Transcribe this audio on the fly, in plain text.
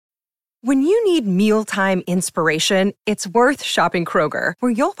When you need mealtime inspiration, it's worth shopping Kroger,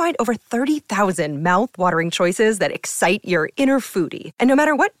 where you'll find over 30,000 mouth-watering choices that excite your inner foodie. And no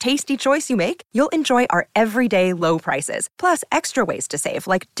matter what tasty choice you make, you'll enjoy our everyday low prices, plus extra ways to save,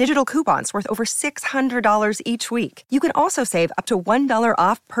 like digital coupons worth over $600 each week. You can also save up to $1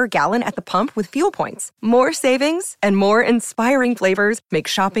 off per gallon at the pump with fuel points. More savings and more inspiring flavors make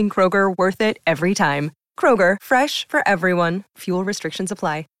shopping Kroger worth it every time. Kroger, fresh for everyone. Fuel restrictions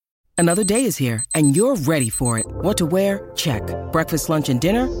apply. Another day is here, and you're ready for it. What to wear? Check. Breakfast, lunch, and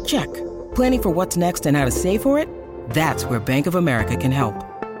dinner? Check. Planning for what's next and how to save for it? That's where Bank of America can help.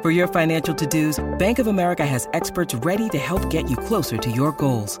 For your financial to-dos, Bank of America has experts ready to help get you closer to your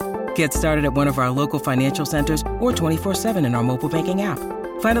goals. Get started at one of our local financial centers or 24/7 in our mobile banking app.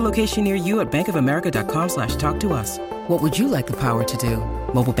 Find a location near you at bankofamerica.com/talktous. What would you like the power to do?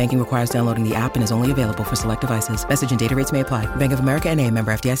 Mobile banking requires downloading the app and is only available for select devices. Message and data rates may apply. Bank of America N.A.,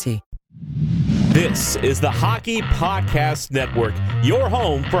 member FDIC. This is the Hockey Podcast Network, your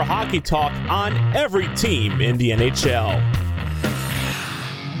home for hockey talk on every team in the NHL.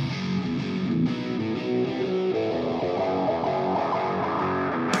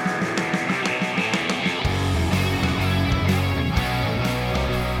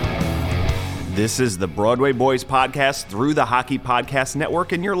 This is the Broadway Boys podcast through the Hockey Podcast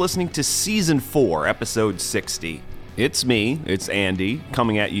Network, and you're listening to Season 4, Episode 60. It's me, it's Andy,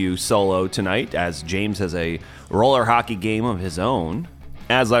 coming at you solo tonight as James has a roller hockey game of his own.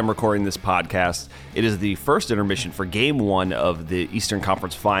 As I'm recording this podcast, it is the first intermission for Game 1 of the Eastern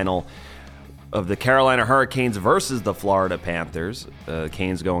Conference Final of the Carolina Hurricanes versus the Florida Panthers.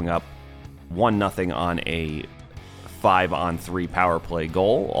 Canes going up 1-0 on a 5-on-3 power play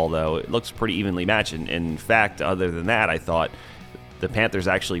goal, although it looks pretty evenly matched. And in fact, other than that, I thought the Panthers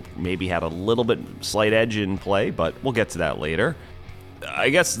actually maybe had a little bit slight edge in play, but we'll get to that later. I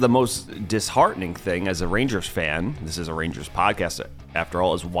guess the most disheartening thing as a Rangers fan, this is a Rangers podcast after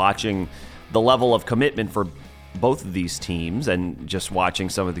all, is watching the level of commitment for both of these teams and just watching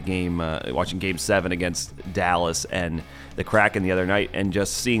some of the game, watching Game 7 against Dallas and the Kraken the other night, and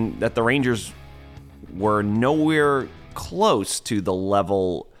just seeing that the Rangers were nowhere close to the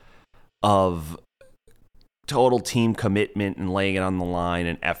level of total team commitment and laying it on the line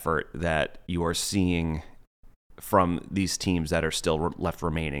and effort that you are seeing from these teams that are still left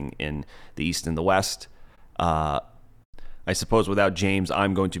remaining in the East and the West. I suppose without James,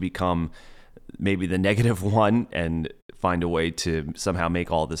 I'm going to become maybe the negative one and find a way to somehow make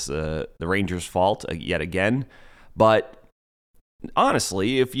all this the Rangers' fault yet again. But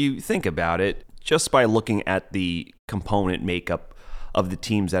honestly, if you think about it, just by looking at the component makeup of the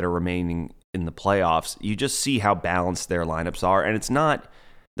teams that are remaining in the playoffs, you just see how balanced their lineups are. And it's not,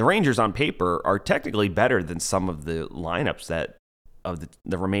 the Rangers on paper are technically better than some of the lineups that of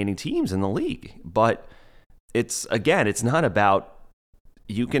the remaining teams in the league. But it's not about,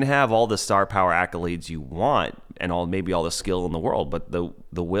 you can have all the star power accolades you want and maybe all the skill in the world, but the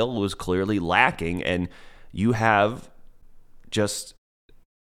will was clearly lacking, and you have just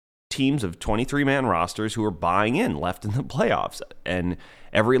teams of 23-man rosters who are buying in left in the playoffs. And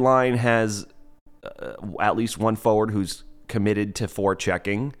every line has at least one forward who's committed to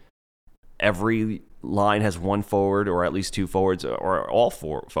forechecking. Every line has one forward or at least two forwards, or all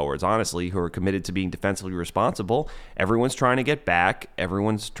four forwards, honestly, who are committed to being defensively responsible. Everyone's trying to get back.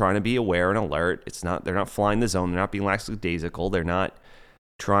 Everyone's trying to be aware and alert. They're not flying the zone. They're not being lackadaisical. They're not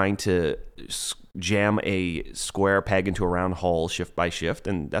trying to jam a square peg into a round hole shift by shift,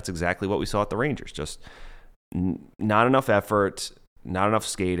 and that's exactly what we saw at the Rangers. Just not enough effort, not enough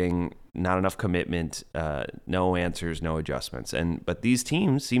skating, not enough commitment, no answers, no adjustments. But these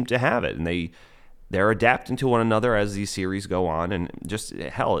teams seem to have it, and they're adapting to one another as these series go on, and just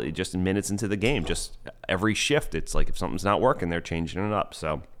minutes into the game, just every shift, it's like if something's not working, they're changing it up.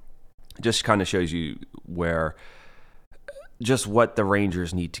 So it just kind of shows you just what the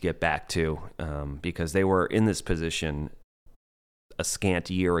Rangers need to get back to, because they were in this position a scant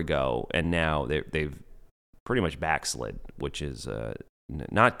year ago, and now they've pretty much backslid, which is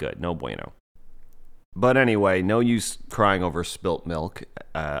not good, no bueno. But anyway, no use crying over spilt milk.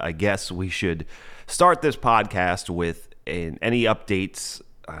 I guess we should start this podcast with any updates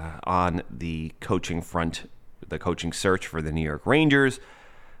on the coaching front, the coaching search for the New York Rangers.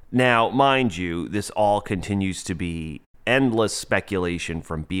 Now, mind you, this all continues to be endless speculation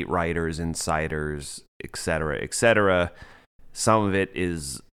from beat writers, insiders, etc., etc. Some of it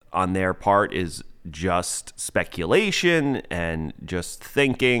is, on their part, is just speculation and just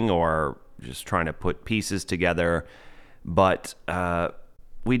thinking or just trying to put pieces together. But there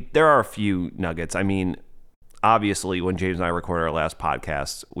are a few nuggets. I mean, obviously, when James and I recorded our last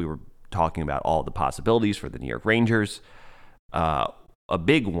podcast, we were talking about all the possibilities for the New York Rangers. A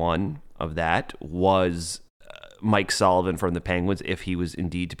big one of that was Mike Sullivan from the Penguins, if he was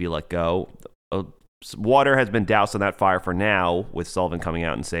indeed to be let go. Water has been doused on that fire for now, with Sullivan coming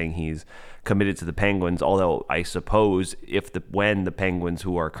out and saying he's committed to the Penguins, although I suppose when the Penguins,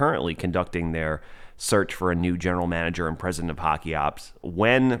 who are currently conducting their search for a new general manager and president of hockey ops,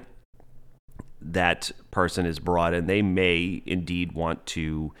 when that person is brought in, they may indeed want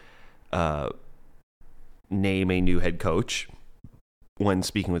to name a new head coach when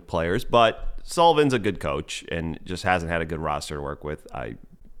speaking with players. But Sullivan's a good coach and just hasn't had a good roster to work with.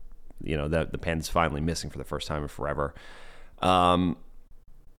 The Pens finally missing for the first time in forever. But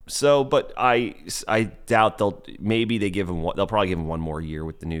I doubt they'll probably give him one more year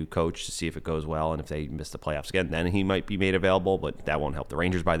with the new coach to see if it goes well, and if they miss the playoffs again, then he might be made available. But that won't help the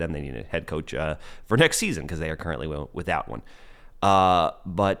Rangers by then. They need a head coach for next season because they are currently without one.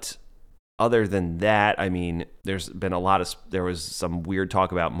 But other than that, I mean, there was some weird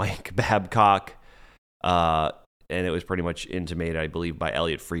talk about Mike Babcock. And it was pretty much intimated, I believe, by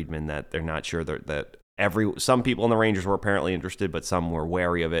Elliot Friedman that they're not sure that some people in the Rangers were apparently interested, but some were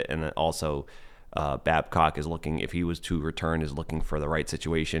wary of it. And also Babcock is looking, if he was to return, is looking for the right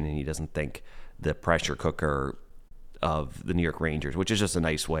situation, and he doesn't think the pressure cooker of the New York Rangers, which is just a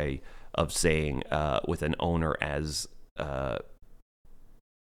nice way of saying with an owner as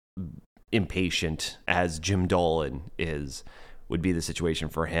impatient as Jim Dolan is, would be the situation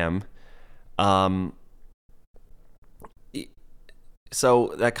for him.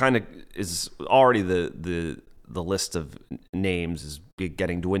 So that kind of is already the list of names is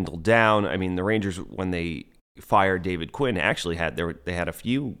getting dwindled down. I mean, the Rangers, when they fired David Quinn, actually they had a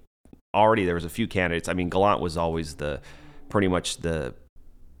few already. There was a few candidates. I mean, Gallant was always pretty much the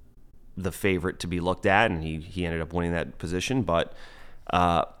favorite to be looked at, and he ended up winning that position. But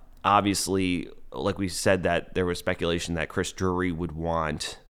obviously, like we said, that there was speculation that Chris Drury would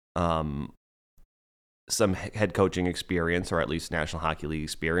want some head coaching experience, or at least National Hockey League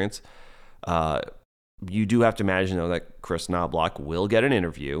experience. You do have to imagine, though, that Chris Knobloch will get an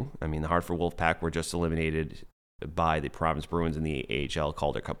interview. I mean, the Hartford Wolfpack were just eliminated by the Providence Bruins in the AHL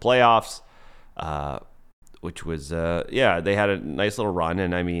Calder Cup playoffs, which was, they had a nice little run.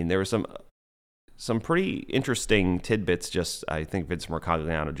 And I mean, there were some pretty interesting tidbits. I think Vince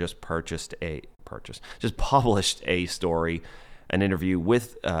Mercogliano just published a story, an interview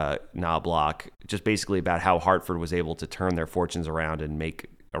with Knobloch, just basically about how Hartford was able to turn their fortunes around and make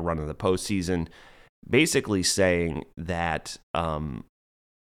a run in the postseason, basically saying that the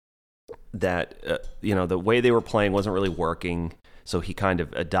way they were playing wasn't really working, so he kind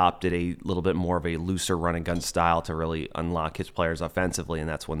of adopted a little bit more of a looser run and gun style to really unlock his players offensively, and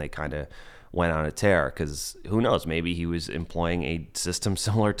that's when they kind of went on a tear, because who knows, maybe he was employing a system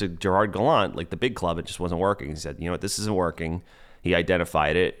similar to Gerard Gallant, like the big club. It just wasn't working. He said, you know what, this isn't working. He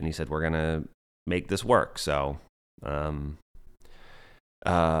identified it, and he said, we're going to make this work. So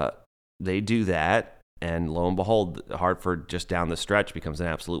they do that, and lo and behold, Hartford just down the stretch becomes an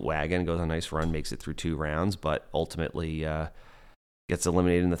absolute wagon, goes on a nice run, makes it through 2 rounds, but ultimately gets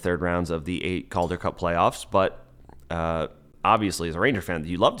eliminated in the 3rd rounds of the 8 Calder Cup playoffs. But obviously, as a Ranger fan,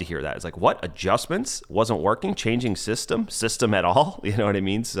 you love to hear that. It's like, what, adjustments? Wasn't working? Changing system at all? You know what I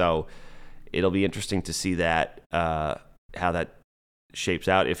mean? So it'll be interesting to see that, how that shapes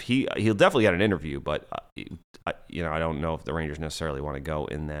out. If he'll definitely get an interview, but I don't know if the Rangers necessarily want to go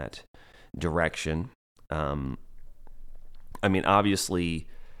in that direction. I mean, obviously,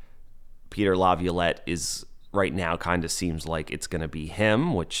 Peter Laviolette is right now kind of seems like it's going to be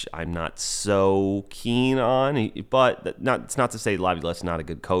him, which I'm not so keen on. But it's not to say Laviolette's not a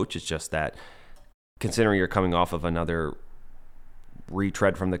good coach. It's just that, considering you're coming off of another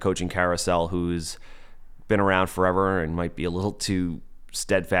retread from the coaching carousel, who's been around forever and might be a little too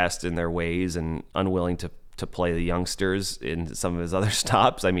steadfast in their ways and unwilling to play the youngsters in some of his other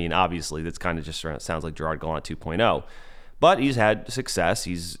stops. I mean, obviously, that's kind of just sounds like Gerard Gallant 2.0. But he's had success.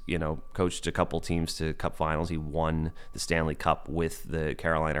 He's, coached a couple teams to Cup finals. He won the Stanley Cup with the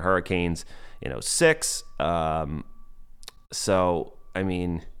Carolina Hurricanes in 2006. So, I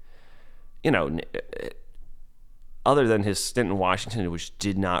mean, other than his stint in Washington, which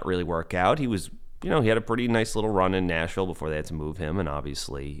did not really work out, he was, he had a pretty nice little run in Nashville before they had to move him, and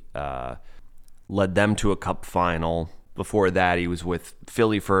obviously led them to a Cup final. Before that, he was with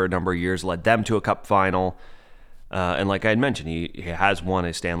Philly for a number of years, led them to a Cup final. And like I had mentioned, he has won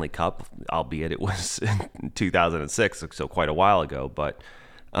a Stanley Cup, albeit it was in 2006, so quite a while ago. But,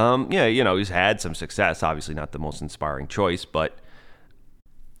 he's had some success. Obviously not the most inspiring choice, but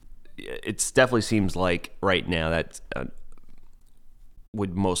it definitely seems like right now that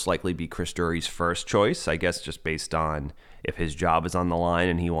would most likely be Chris Drury's first choice, I guess, just based on if his job is on the line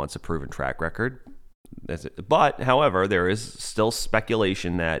and he wants a proven track record. But, however, there is still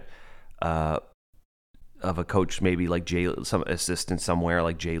speculation that of a coach maybe like some assistant somewhere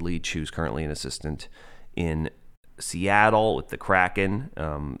like Jay Leach, who's currently an assistant in Seattle with the Kraken.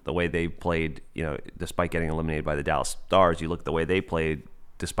 The way they played, despite getting eliminated by the Dallas Stars, you look at the way they played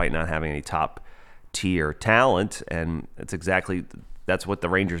despite not having any top tier talent, and that's what the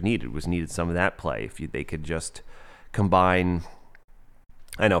Rangers needed some of that play. If they could just combine,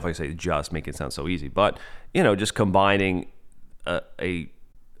 I know if I say just, make it sound so easy, but just combining a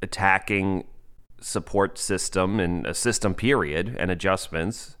attacking support system and a system period and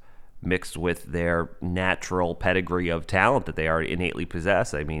adjustments mixed with their natural pedigree of talent that they already innately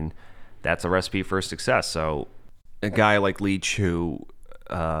possess. I mean, that's a recipe for success. So a guy like Leach, who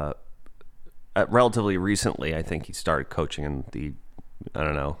relatively recently, I think he started coaching in the,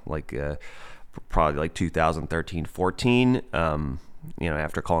 probably like 2013-14,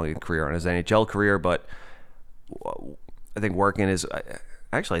 after calling a career on his NHL career. But I think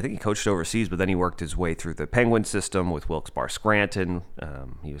I think he coached overseas, but then he worked his way through the Penguin system with Wilkes-Barre Scranton.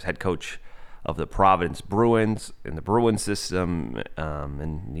 He was head coach of the Providence Bruins in the Bruins system.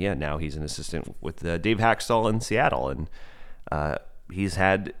 Now he's an assistant with Dave Haxtell in Seattle. And he's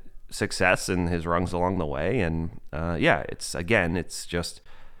had success in his rungs along the way. And it's just,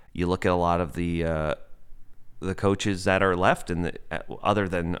 you look at a lot of the coaches that are left, other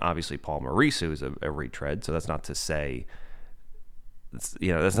than obviously Paul Maurice, who's a retread. So that's not to say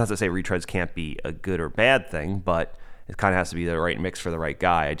retreads can't be a good or bad thing, but it kind of has to be the right mix for the right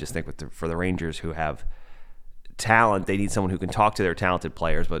guy. I just think for the Rangers, who have talent, they need someone who can talk to their talented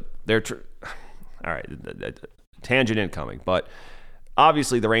players. But all right, tangent incoming. But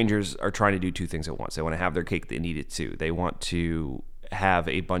obviously, the Rangers are trying to do two things at once. They want to have their cake, they need it too. They want to have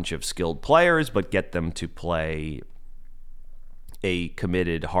a bunch of skilled players, but get them to play a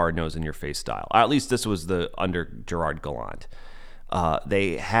committed, hard-nosed, in-your-face style. At least this was under Gerard Gallant.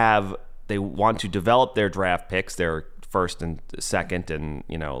 They want to develop their draft picks, their first and second, and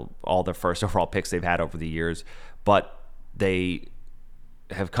all the first overall picks they've had over the years, but they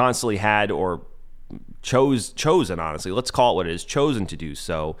have constantly had or chosen, honestly, let's call it what it is, chosen to do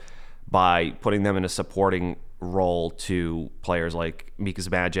so by putting them in a supporting role to players like Mika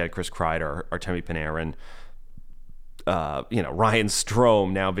Zibanejad, Chris Kreider, Artemi Panarin, Ryan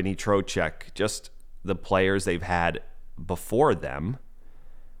Strome, now Vinny Trocheck, just the players they've had before them,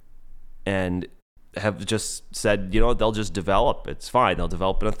 and have just said, they'll just develop. It's fine. They'll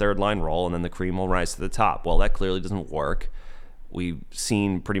develop in a third line role, and then the cream will rise to the top. Well, that clearly doesn't work. We've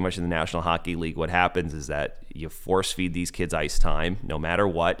seen pretty much in the National Hockey League what happens is that you force feed these kids ice time no matter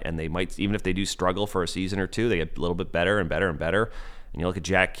what, and they might, even if they do struggle for a season or two, they get a little bit better and better and better. And you look at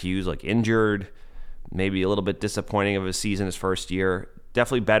Jack Hughes, like injured, maybe a little bit disappointing of a season his first year.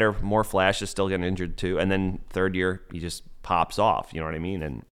 Definitely better, more flashes, still getting injured too. And then third year, he just pops off. You know what I mean?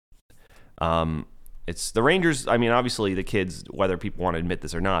 And it's the Rangers. I mean, obviously the kids, whether people want to admit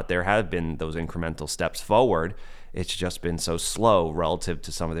this or not, there have been those incremental steps forward. It's just been so slow relative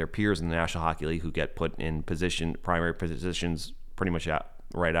to some of their peers in the National Hockey League who get put in primary positions pretty much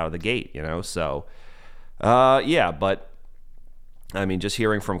right out of the gate, So, but I mean, just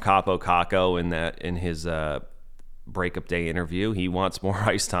hearing from Capo Caco in his breakup day interview, he wants more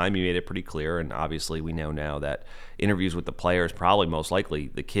ice time. He made it pretty clear, and obviously we know now that interviews with the players, probably most likely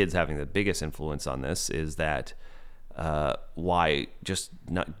the kids having the biggest influence on this, is that why just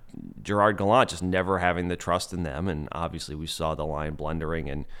not Gerard Gallant just never having the trust in them. And obviously we saw the line blundering,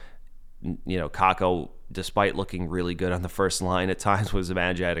 and Caco, despite looking really good on the first line at times with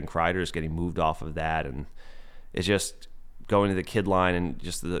Zibanejad and Kreider, just getting moved off of that, and it's just going to the kid line and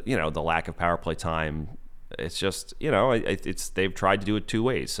just the lack of power play time. It's just they've tried to do it two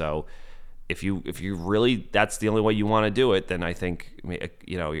ways. So if you really, that's the only way you want to do it, then I think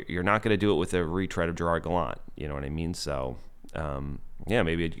you're not going to do it with a retread of Gerard Gallant. You know what I mean? So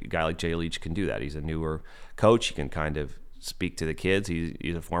maybe a guy like Jay Leach can do that. He's a newer coach. He can kind of speak to the kids.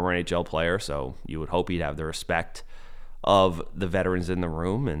 He's a former NHL player, so you would hope he'd have the respect of the veterans in the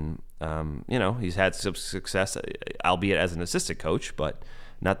room. And he's had some success, albeit as an assistant coach, but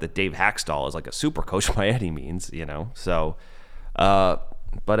not that Dave Haxtell is like a super coach by any means, So,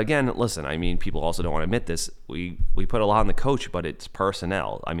 but again, listen, I mean, people also don't want to admit this. We put a lot on the coach, but it's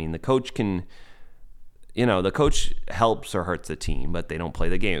personnel. I mean, the coach can, the coach helps or hurts the team, but they don't play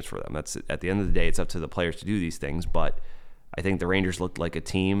the games for them. That's, at the end of the day, it's up to the players to do these things. But I think the Rangers looked like a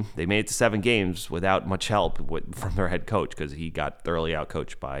team. They made it to 7 games without much help from their head coach, because he got thoroughly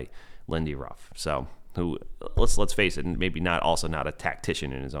outcoached by Lindy Ruff. So, who, let's face it, maybe not a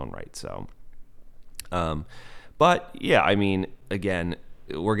tactician in his own right. So, but yeah, I mean, again,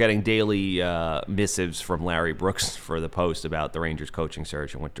 we're getting daily missives from Larry Brooks for the Post about the Rangers coaching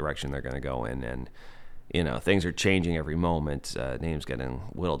search and what direction they're going to go in. And, things are changing every moment. Names getting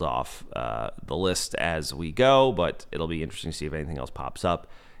whittled off the list as we go, but it'll be interesting to see if anything else pops up.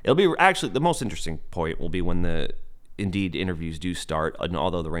 It'll be actually the most interesting point will be when the Indeed interviews do start. And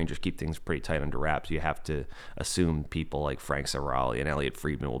although the Rangers keep things pretty tight under wraps, you have to assume people like Frank Sarali and Elliot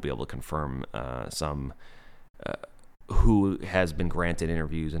Friedman will be able to confirm some who has been granted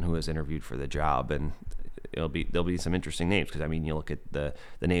interviews and who has interviewed for the job. And there'll be some interesting names, because I mean, you look at the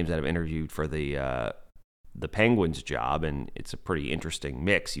names that have interviewed for the Penguins job, and it's a pretty interesting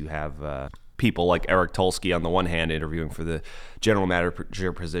mix. You have people like Eric Tulsky on the one hand interviewing for the general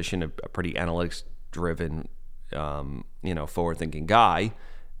manager position, a pretty analytics-driven, forward-thinking guy,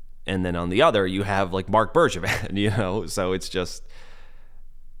 and then on the other you have like Mark Bergevin, So it's just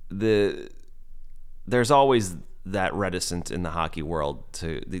there's always that reticence in the hockey world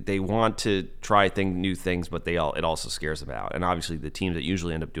they want to try new things, but it also scares them out. And obviously the teams that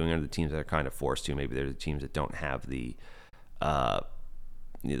usually end up doing it are the teams that are kind of forced to. Maybe they're the teams that don't have the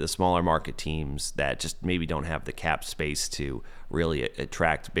smaller market teams that just maybe don't have the cap space to really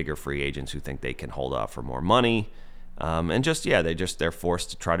attract bigger free agents who think they can hold off for more money. And they're forced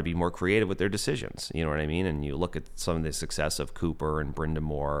to try to be more creative with their decisions. You know what I mean? And you look at some of the success of Cooper and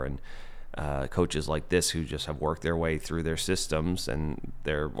Brind'Amour and coaches like this who just have worked their way through their systems, and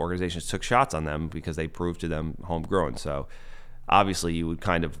their organizations took shots on them because they proved to them homegrown. So obviously you would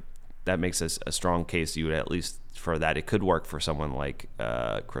that makes a strong case. You would, at least for that, it could work for someone like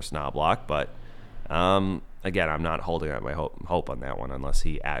Chris Knobloch. But again, I'm not holding out my hope on that one unless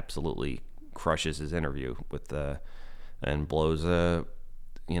he absolutely crushes his interview and blows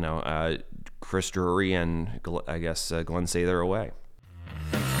Chris Drury and I guess Glenn Sather away.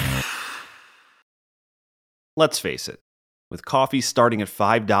 Let's face it, with coffee starting at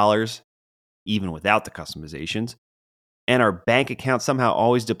 $5, even without the customizations, and our bank account somehow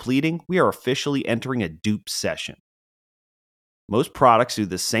always depleting, we are officially entering a dupe session. Most products do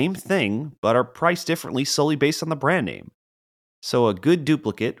the same thing, but are priced differently solely based on the brand name. So a good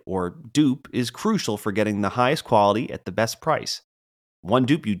duplicate, or dupe, is crucial for getting the highest quality at the best price. One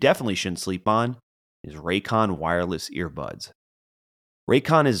dupe you definitely shouldn't sleep on is Raycon wireless earbuds.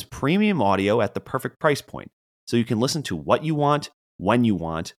 Raycon is premium audio at the perfect price point, so you can listen to what you want, when you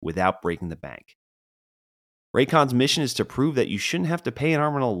want, without breaking the bank. Raycon's mission is to prove that you shouldn't have to pay an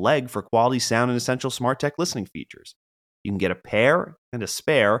arm and a leg for quality sound and essential smart tech listening features. You can get a pair and a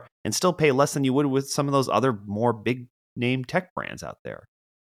spare and still pay less than you would with some of those other more big-name tech brands out there.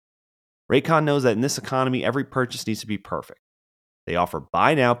 Raycon knows that in this economy, every purchase needs to be perfect. They offer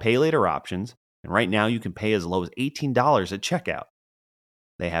buy now, pay later options, and right now you can pay as low as $18 at checkout.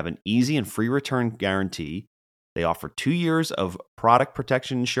 They have an easy and free return guarantee. They offer 2 years of product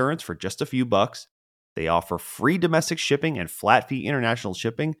protection insurance for just a few bucks. They offer free domestic shipping and flat fee international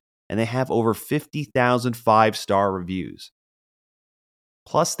shipping, and they have over 50,000 5-star reviews.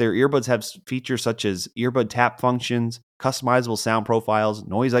 Plus, their earbuds have features such as earbud tap functions, customizable sound profiles,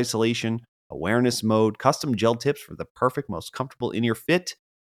 noise isolation, awareness mode, custom gel tips for the perfect, most comfortable in-ear fit,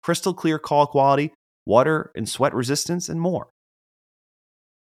 crystal clear call quality, water and sweat resistance, and more.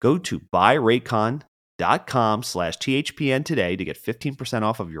 Go to buyraycon.com/THPN today to get 15%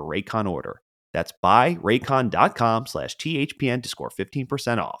 off of your Raycon order. That's buyraycon.com/THPN to score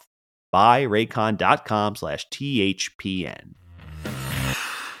 15% off. buyraycon.com/THPN.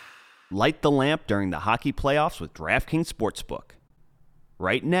 Light the lamp during the hockey playoffs with DraftKings Sportsbook.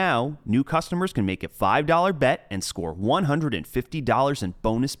 Right now, new customers can make a $5 bet and score $150 in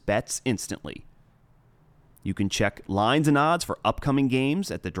bonus bets instantly. You can check lines and odds for upcoming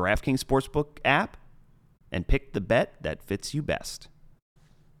games at the DraftKings Sportsbook app and pick the bet that fits you best.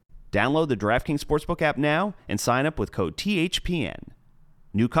 Download the DraftKings Sportsbook app now and sign up with code THPN.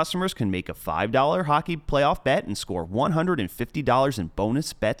 New customers can make a $5 hockey playoff bet and score $150 in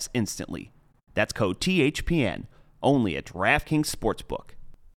bonus bets instantly. That's code THPN, only at DraftKings Sportsbook.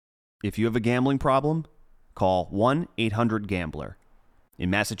 If you have a gambling problem, call 1-800-GAMBLER. In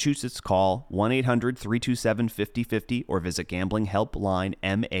Massachusetts, call 1-800-327-5050 or visit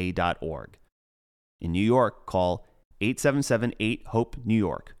gamblinghelplinema.org. In New York, call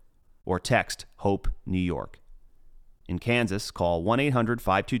 877-8-HOPE-NEW-YORK or text HOPE-NEW-YORK. In Kansas, call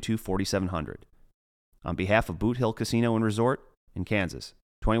 1-800-522-4700. On behalf of Boot Hill Casino and Resort in Kansas,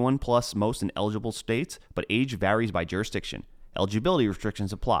 21 plus most in eligible states, but age varies by jurisdiction. Eligibility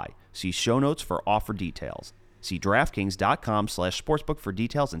restrictions apply. See show notes for offer details. See DraftKings.com/sportsbook for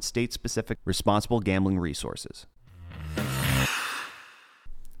details and state-specific responsible gambling resources.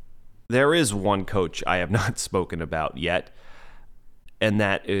 There is one coach I have not spoken about yet, and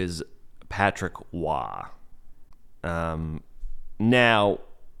that is Patrick Waugh. Now,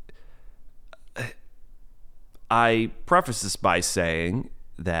 I preface this by saying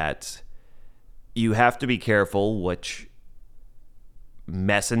that you have to be careful which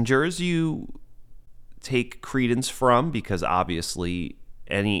messengers you take credence from, because obviously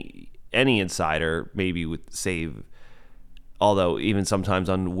any insider maybe would save, although even sometimes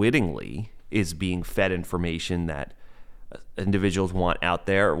unwittingly, is being fed information that individuals want out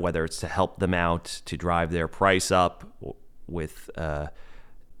there, whether it's to help them out, to drive their price up, with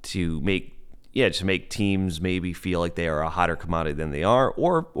to make teams maybe feel like they are a hotter commodity than they are,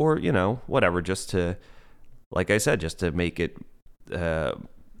 or whatever, just to, like I said, just to make it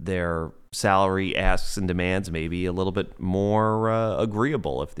their salary asks and demands maybe a little bit more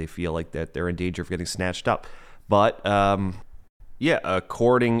agreeable if they feel like that they're in danger of getting snatched up. But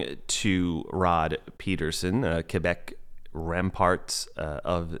according to Rod Peterson, Quebec Remparts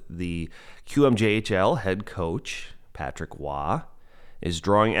of the QMJHL head coach Patrick Waugh is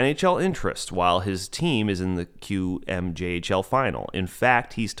drawing NHL interest while his team is in the QMJHL final. In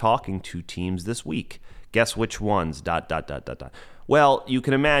fact, he's talking to teams this week. Guess which ones? ... Well, you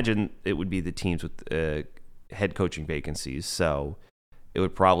can imagine it would be the teams with head coaching vacancies. So it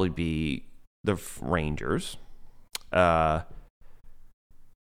would probably be the Rangers,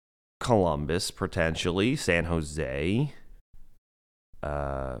 Columbus, potentially, San Jose.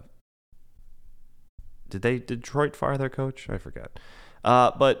 Did Detroit fire their coach? I forgot.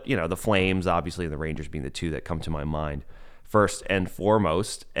 But, the Flames, obviously, and the Rangers being the two that come to my mind first and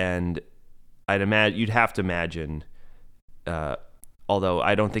foremost. And you'd have to imagine, although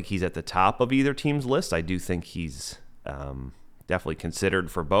I don't think he's at the top of either team's list, I do think he's definitely considered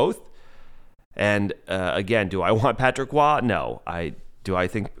for both. And again, do I want Patrick Waugh? No. I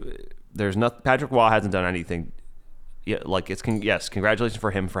think there's nothing. Patrick Waugh hasn't done anything. Yeah, congratulations for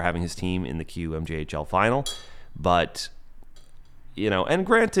him for having his team in the QMJHL final. But and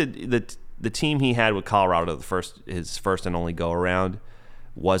granted, the team he had with Colorado, his first and only go around,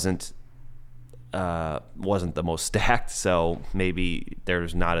 wasn't the most stacked. So maybe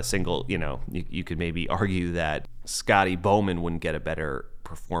there's not a single. You could maybe argue that Scotty Bowman wouldn't get a better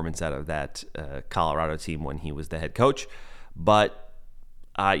performance out of that Colorado team when he was the head coach. But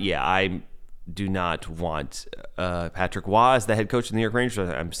I do not want Patrick Waugh as the head coach of the New York Rangers.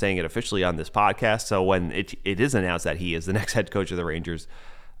 I'm saying it officially on this podcast. So when it is announced that he is the next head coach of the Rangers,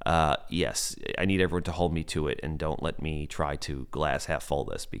 yes, I need everyone to hold me to it and don't let me try to glass half full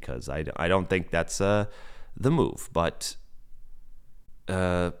this, because I don't think that's the move. But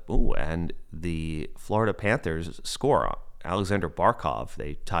and the Florida Panthers score Alexander Barkov.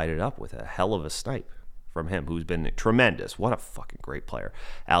 They tied it up with a hell of a snipe from him, who's been tremendous. What a fucking great player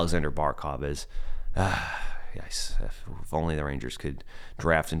Alexander Barkov is. Yes, if only the Rangers could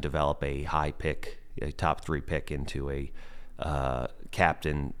draft and develop a high pick, a top 3 pick into a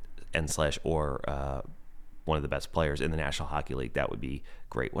captain or one of the best players in the National Hockey League. That would be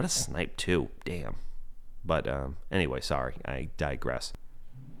great. What a snipe too. Damn. But anyway, sorry, I digress.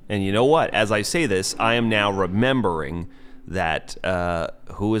 And you know what? As I say this, I am now remembering that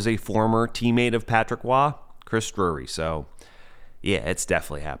who is a former teammate of Patrick Waugh? Chris Drury. So, yeah, it's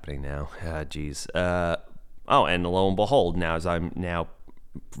definitely happening now. Geez. And lo and behold, now as I'm now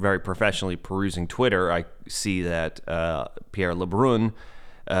very professionally perusing Twitter, I see that Pierre Lebrun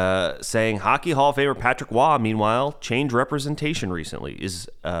saying Hockey Hall of Famer Patrick Waugh, meanwhile, changed representation recently, is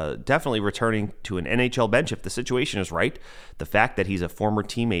definitely returning to an NHL bench if the situation is right. The fact that he's a former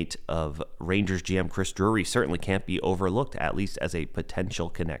teammate of Rangers GM Chris Drury certainly can't be overlooked, at least as a potential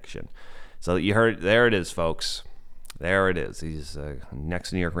connection. So you heard, there it is, folks. There it is. He's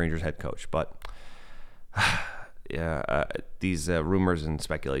next New York Rangers head coach. But these rumors and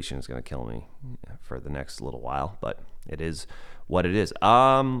speculation is going to kill me for the next little while. But it is what it is.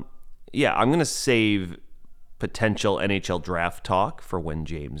 I'm going to save potential NHL draft talk for when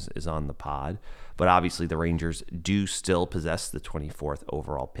James is on the pod. But obviously the Rangers do still possess the 24th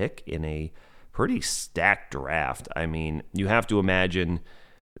overall pick in a pretty stacked draft. I mean, you have to imagine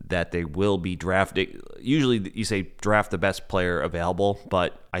that they will be drafting. Usually you say draft the best player available,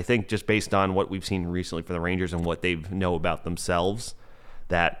 but I think just based on what we've seen recently for the Rangers and what they know about themselves,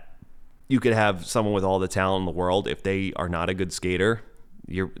 that you could have someone with all the talent in the world. If they are not a good skater,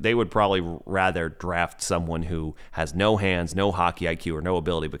 they would probably rather draft someone who has no hands, no hockey IQ, or no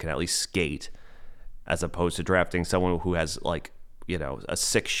ability, but can at least skate, as opposed to drafting someone who has a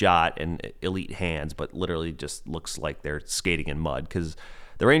sick shot and elite hands, but literally just looks like they're skating in mud because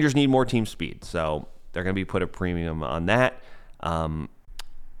the Rangers need more team speed. So they're going to be put a premium on that.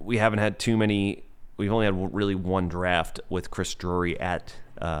 We haven't had too many. We've only had really one draft with Chris Drury at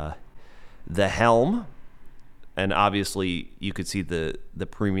the helm. And obviously you could see the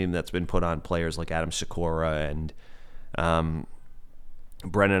premium that's been put on players like Adam Sikora and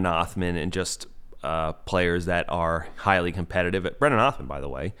Brennan Othman and just players that are highly competitive. Brennan Othman, by the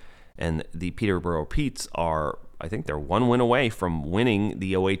way, and the Peterborough Petes are, I think they're one win away from winning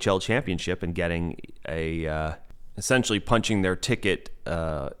the OHL championship and getting essentially punching their ticket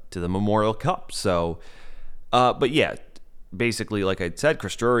to the Memorial Cup. So, but yeah, basically, like I said,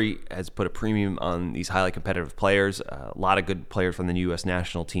 Chris Drury has put a premium on these highly competitive players. A lot of good players from the U.S.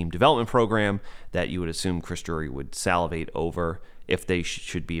 national team development program that you would assume Chris Drury would salivate over if they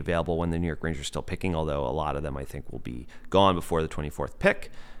should be available when the New York Rangers are still picking, although a lot of them I think will be gone before the 24th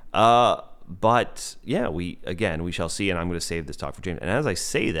pick. But yeah, we shall see, and I'm going to save this talk for James. And as I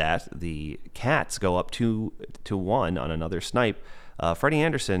say that, the Cats go up 2-1 on another snipe. Freddie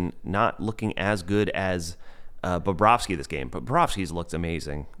Anderson not looking as good as Bobrovsky this game, but Bobrovsky's looked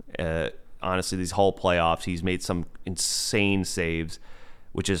amazing. Honestly, these whole playoffs, he's made some insane saves,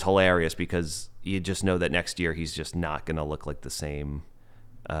 which is hilarious because you just know that next year he's just not going to look like the same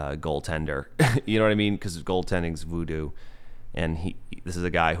goaltender. You know what I mean? Because goaltending's voodoo. And this is a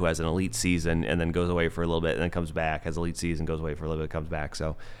guy who has an elite season and then goes away for a little bit and then comes back, has an elite season, goes away for a little bit, comes back.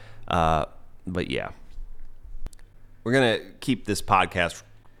 So, but yeah. We're going to keep this podcast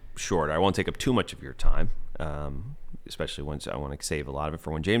short. I won't take up too much of your time, especially once I want to save a lot of it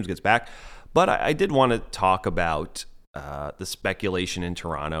for when James gets back. But I did want to talk about the speculation in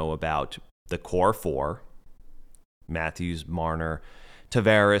Toronto about the core four, Matthews, Marner,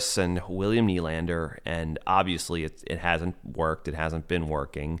 Tavares, and William Nylander, and obviously it hasn't worked. It hasn't been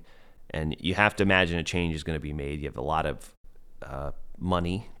working, and you have to imagine a change is going to be made. You have a lot of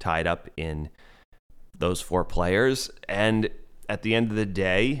money tied up in those four players, and at the end of the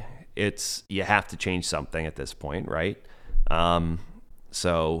day, you have to change something at this point, right?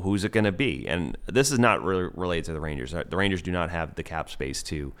 So who's it going to be? And this is not really related to the Rangers. The Rangers do not have the cap space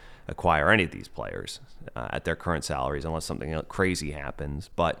to acquire any of these players at their current salaries unless something crazy happens.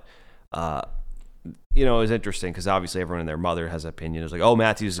 But, it was interesting because obviously everyone and their mother has an opinion. It's like, oh,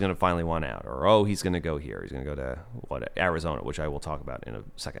 Matthews is going to finally want out, or, oh, he's going to go here. He's going to go to Arizona, which I will talk about in a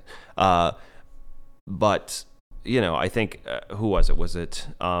second. But, I think, who was it? Was it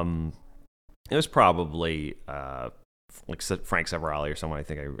it was probably like Frank Severali or someone I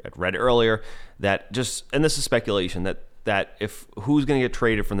think I had read earlier that just, and this is speculation, that if who's going to get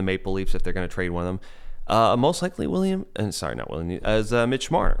traded from the Maple Leafs if they're going to trade one of them, most likely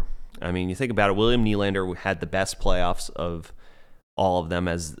Mitch Marner. I mean, you think about it, William Nylander had the best playoffs of all of them,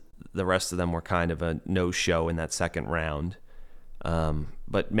 as the rest of them were kind of a no-show in that second round.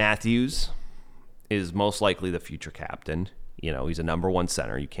 But Matthews is most likely the future captain. He's a number one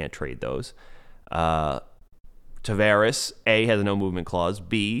center. You can't trade those. Tavares, A, has a no movement clause.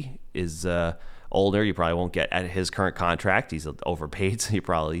 B, is older. You probably won't get at his current contract. He's overpaid, so you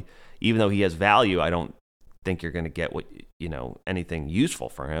probably, even though he has value, I don't think you're going to get anything useful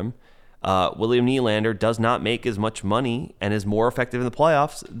for him. William Nylander does not make as much money and is more effective in the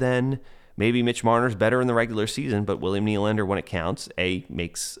playoffs than maybe Mitch Marner's better in the regular season, but William Nylander, when it counts, A,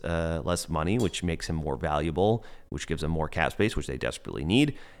 makes less money, which makes him more valuable, which gives him more cap space, which they desperately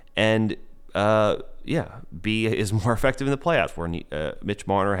need. And B, is more effective in the playoffs, where Mitch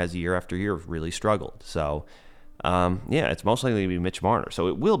Marner has year after year really struggled. So, it's most likely to be Mitch Marner. So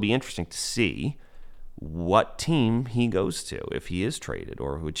it will be interesting to see what team he goes to if he is traded,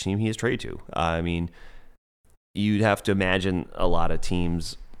 or which team he is traded to. I mean, you'd have to imagine a lot of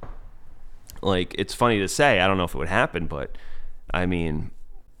teams. Like, it's funny to say, I don't know if it would happen, but I mean,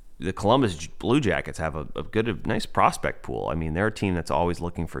 the Columbus Blue Jackets have a nice prospect pool. I mean, they're a team that's always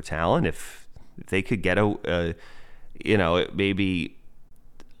looking for talent. If they could get maybe,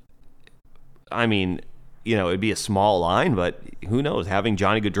 I mean, it'd be a small line, but who knows? Having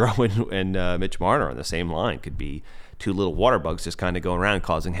Johnny Gaudreau and Mitch Marner on the same line could be two little water bugs just kind of going around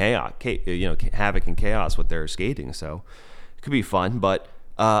causing havoc and chaos with their skating. So it could be fun, but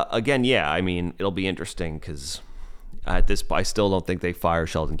again, I mean, it'll be interesting because I still don't think they fire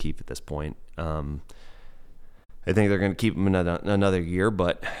Sheldon Keefe at this point. I think they're going to keep him another year,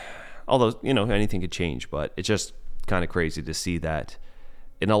 but although, anything could change, but it's just kind of crazy to see that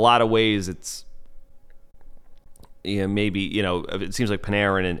in a lot of ways maybe, it seems like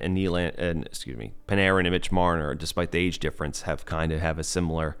Panarin and Panarin and Mitch Marner, despite the age difference, have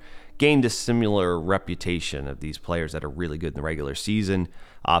gained a similar reputation of these players that are really good in the regular season,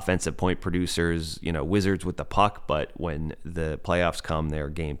 offensive point producers, wizards with the puck, but when the playoffs come, their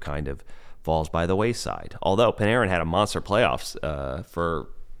game kind of falls by the wayside. Although Panarin had a monster playoffs for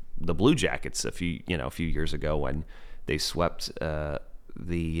the Blue Jackets a few years ago when they swept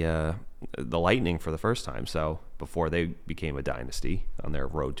the Lightning for the first time. So before they became a dynasty on their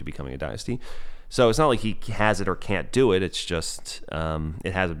road to becoming a dynasty. So it's not like he has it or can't do it. It's just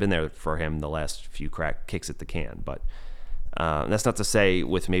it hasn't been there for him the last few kicks at the can. But that's not to say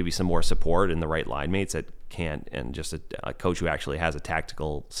with maybe some more support and the right line mates that can't, and just a coach who actually has a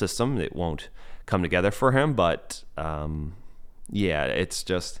tactical system, it won't come together for him. But it's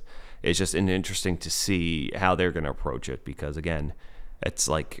just interesting to see how they're going to approach it, because again, it's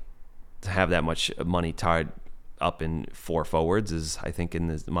like to have that much money tied up in 4 forwards is, I think, in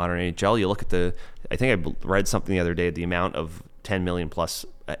the modern NHL. You look at I think I read something the other day, the amount of 10 million plus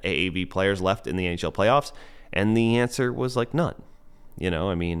AAV players left in the NHL playoffs, and the answer was like none.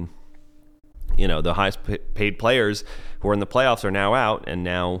 The highest paid players who are in the playoffs are now out, and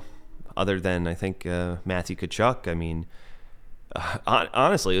now, other than, I think, Matthew Tkachuk,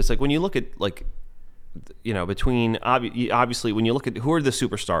 honestly, it's like when you look at, between, obviously, when you look at who are the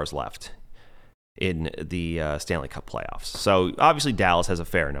superstars left in the Stanley Cup playoffs. So obviously Dallas has a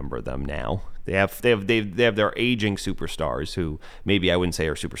fair number of them now. They have their aging superstars who maybe I wouldn't say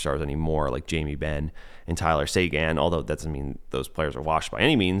are superstars anymore, like Jamie Benn and Tyler Seguin, although that doesn't mean those players are washed by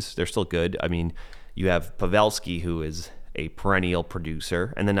any means. They're still good. You have Pavelski, who is a perennial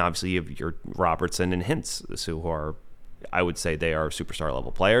producer, and then obviously you have your Robertson and Hintz, who are, I would say, they are superstar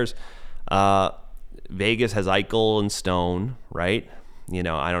level players. Vegas has Eichel and Stone, right?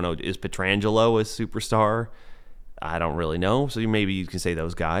 I don't know. Is Pietrangelo a superstar? I don't really know. So maybe you can say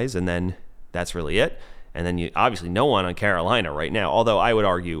those guys, and then that's really it. And then you obviously no one on Carolina right now. Although I would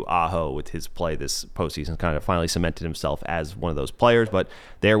argue Aho, with his play this postseason, kind of finally cemented himself as one of those players. But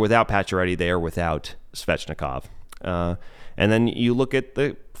they're without Pacioretty. They are without Svechnikov. And then you look at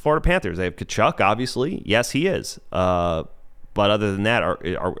the Florida Panthers. They have Tkachuk, obviously. Yes, he is. But other than that,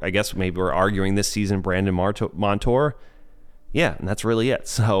 I guess maybe we're arguing this season Brandon Montour. Yeah, and that's really it.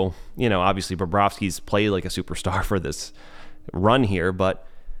 So, obviously Bobrovsky's played like a superstar for this run here, but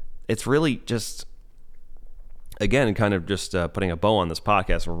it's really just, again, kind of just putting a bow on this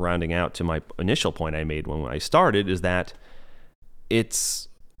podcast, and rounding out to my initial point I made when I started, is that it's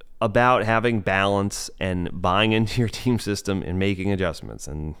about having balance and buying into your team system and making adjustments,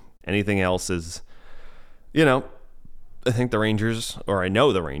 and anything else is, I think the Rangers, or I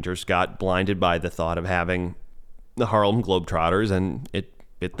know the Rangers, got blinded by the thought of having the Harlem Globetrotters, and it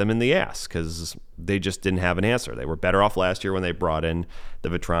bit them in the ass because they just didn't have an answer. They were better off last year when they brought in the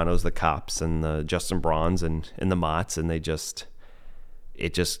Vetranos, the Kops, and the Justin Brauns and the Motts, and it just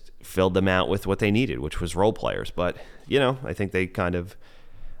filled them out with what they needed, which was role players. But, I think they kind of,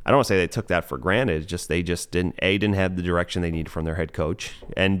 I don't want to say they took that for granted. They just didn't have the direction they needed from their head coach,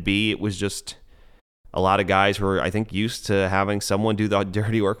 and B, it was just a lot of guys who were, I think, used to having someone do the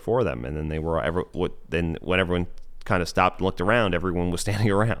dirty work for them, and then when everyone kind of stopped and looked around, everyone was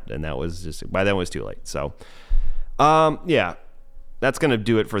standing around, and that was just, by then it was too late. So, that's going to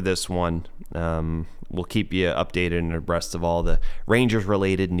do it for this one. We'll keep you updated and abreast of all the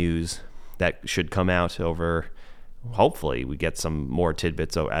Rangers-related news that should come out over. Hopefully, we get some more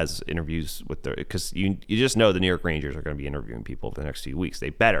tidbits as interviews with because you just know the New York Rangers are going to be interviewing people over the next few weeks.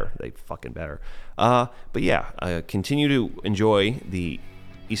 They fucking better. But yeah, continue to enjoy the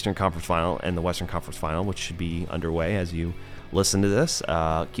Eastern Conference Final and the Western Conference Final, which should be underway as you listen to this.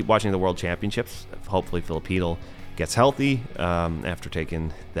 Keep watching the World Championships. Hopefully, Filipino gets healthy after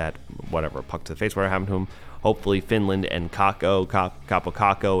taking that puck to the face, whatever happened to him. Hopefully, Finland and Capo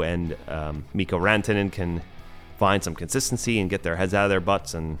Kakko and Mikko Rantanen can find some consistency and get their heads out of their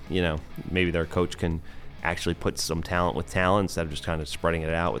butts, and maybe their coach can actually put some talent with talent instead of just kind of spreading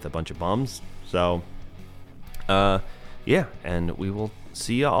it out with a bunch of bums. So and we will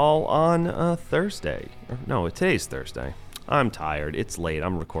see you all on Thursday. No, today's Thursday. I'm tired. It's late.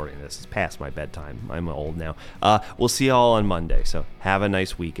 I'm recording this. It's past my bedtime. I'm old now. We'll see you all on Monday. So have a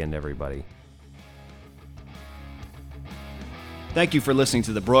nice weekend, everybody. Thank you for listening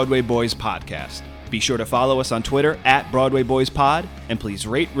to the Broadway Boys podcast. Be sure to follow us on Twitter @BroadwayBoysPod, and please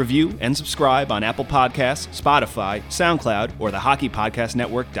rate, review, and subscribe on Apple Podcasts, Spotify, SoundCloud, or the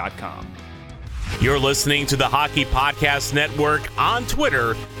HockeyPodcastNetwork.com. You're listening to the Hockey Podcast Network on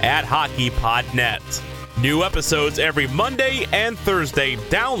Twitter @HockeyPodNet. New episodes every Monday and Thursday.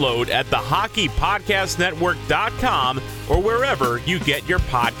 Download at thehockeypodcastnetwork.com or wherever you get your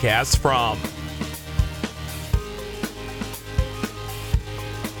podcasts from.